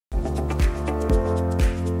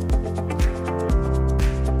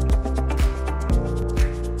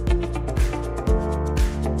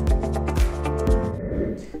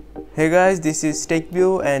Hey guys, this is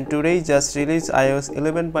TechView and today just released iOS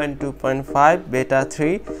 11.2.5 beta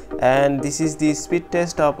 3 and this is the speed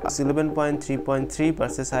test of 11.3.3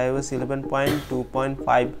 versus iOS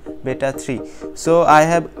 11.2.5 beta 3. So I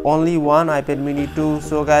have only one iPad mini 2,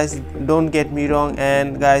 so guys don't get me wrong,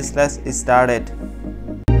 and guys let's start it.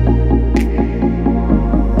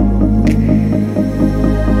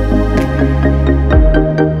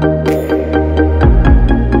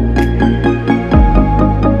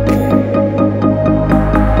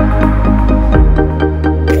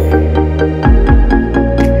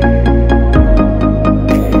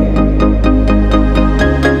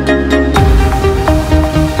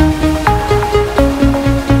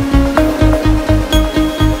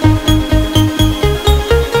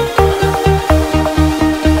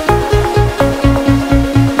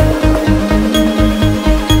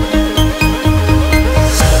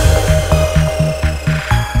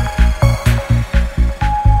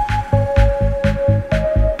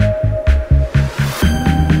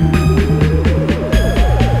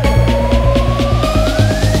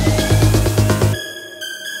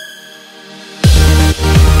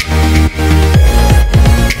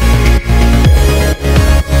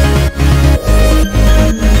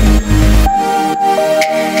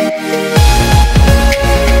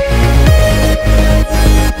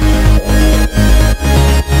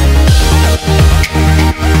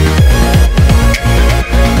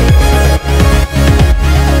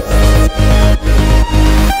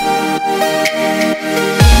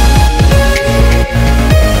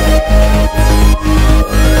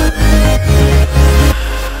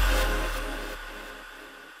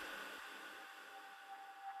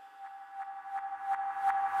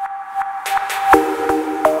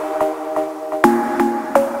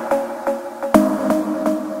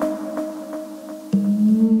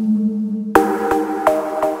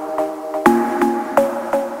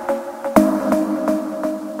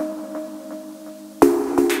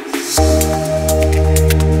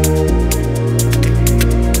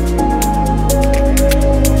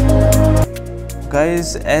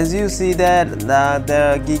 Guys, as you see that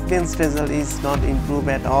the GeekBench result is not improved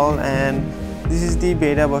at all, and this is the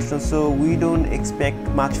beta version, so we don't expect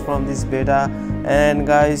much from this beta. And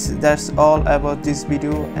guys, that's all about this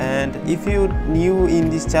video, and if you new in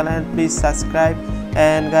this channel, please subscribe,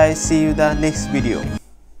 and guys see you the next video.